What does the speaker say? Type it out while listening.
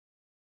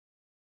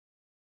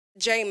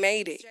Jay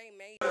made it.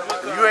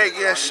 You ain't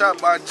getting shot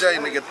by Jay,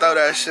 nigga. Throw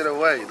that shit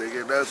away,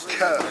 nigga. That's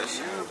cap.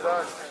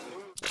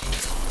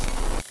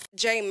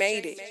 Jay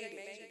made it.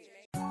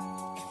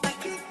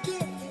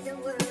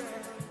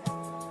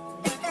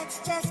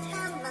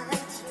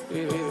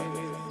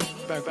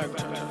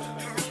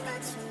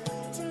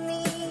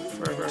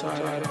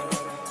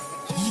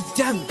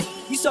 Damn it,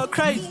 you so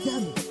crazy.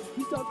 Damn it,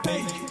 you so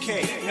crazy. Hey, you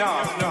can't.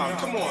 Nah,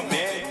 come on,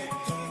 man.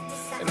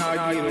 And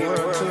I get the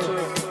world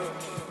too.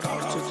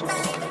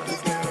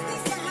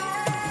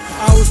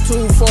 I was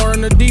too far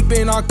in the deep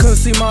end, I couldn't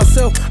see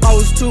myself. I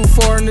was too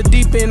far in the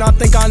deep end, I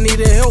think I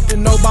needed help.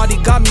 And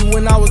nobody got me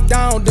when I was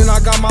down, then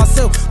I got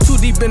myself. Too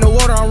deep in the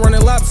water, I'm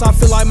running laps, I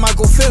feel like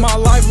Michael Phelps. My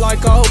life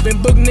like a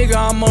open book, nigga,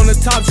 I'm on the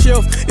top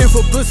shelf. If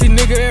a pussy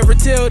nigga ever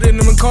tell, then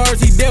them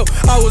cards he dealt.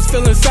 I was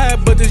feeling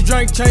sad, but this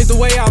drink changed the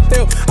way I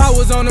felt. I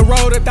was on the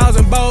road, 1,000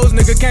 bows,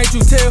 nigga, can't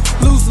you tell?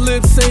 Loose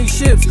lips sink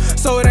ships,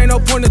 so it ain't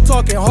no point in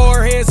talking.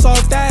 Hard head,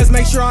 soft ass,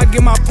 make sure I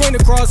get my point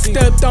across.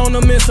 Stepped on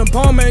them in some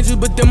palm angels,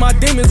 but then my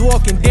demons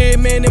walking. Dead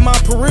man in my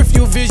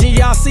peripheral vision,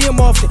 yeah, I see him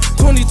often.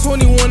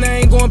 2021,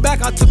 I ain't going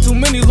back, I took too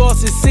many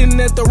losses. Sitting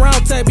at the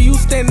round table, you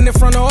standing in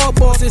front of all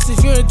bosses.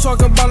 If you ain't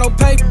talking about no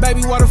paper,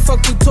 baby, why the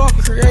fuck you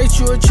talking? Create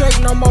you a check,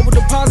 no mobile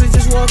deposit,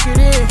 just walk it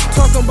in.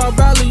 Talking about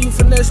Bally, you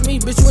finesse me,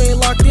 bitch, you ain't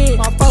locked in.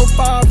 My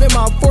 4-5 and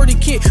my 40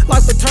 kit,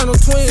 like paternal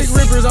twins. 6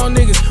 rippers on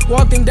niggas,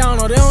 walking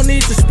down, or they don't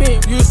need to spin.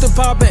 Used to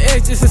pop an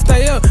X just to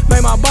stay up,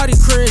 made my body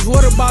cringe.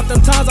 What about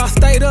them times I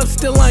stayed up,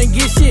 still ain't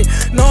get shit?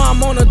 No,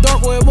 I'm on the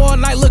dark web all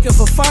night looking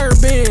for fire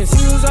bins.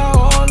 We was out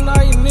all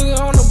night, nigga,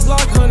 on the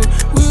block hunting.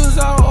 We was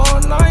out all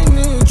night,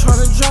 nigga,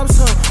 tryna drop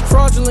some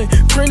fraudulent.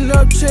 Printing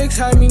up checks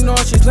had me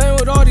nauseous. Playing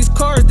with all these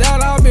cars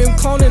that I've been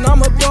cloning,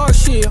 I'm a dog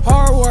shit.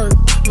 Hard work,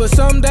 but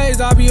some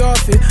days I be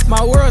off it.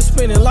 My world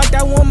spinning like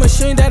that one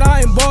machine that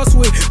I ain't boss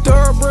with.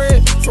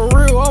 Thoroughbred, for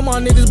real, all my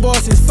niggas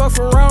bosses. Fuck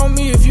around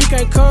me if you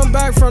can't come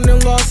back from them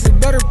losses.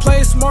 Better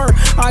play smart,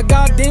 I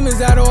got demons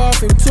that'll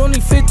off it.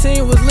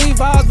 2015 was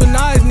Levi's, but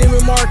now it's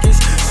Neiman Marcus.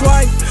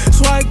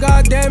 Swipe,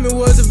 goddamn it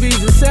was a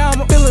visa. Say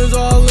I'm feelings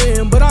all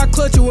in, but I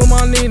clutch it with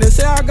my Nina.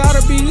 Say I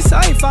gotta be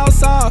safe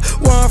outside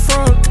where I'm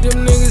from.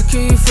 Them niggas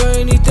keep for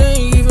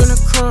anything, even a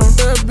crumb.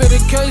 That bit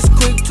of case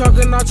quick,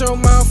 talking out your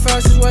mouth,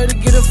 fastest way to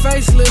get a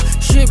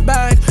facelift. Shit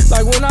back,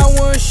 like when I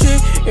won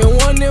shit and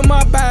one in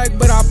my bag.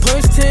 But I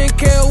punched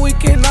 10K a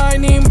week and I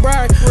ain't even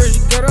brag. Where'd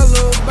you get a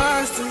little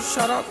bastard?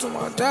 Shout out to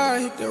my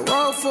dad, hit the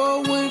road for a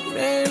week,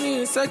 man, he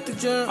ain't sec the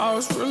gym. I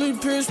was really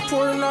pissed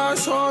poor and I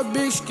saw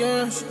big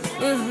scams.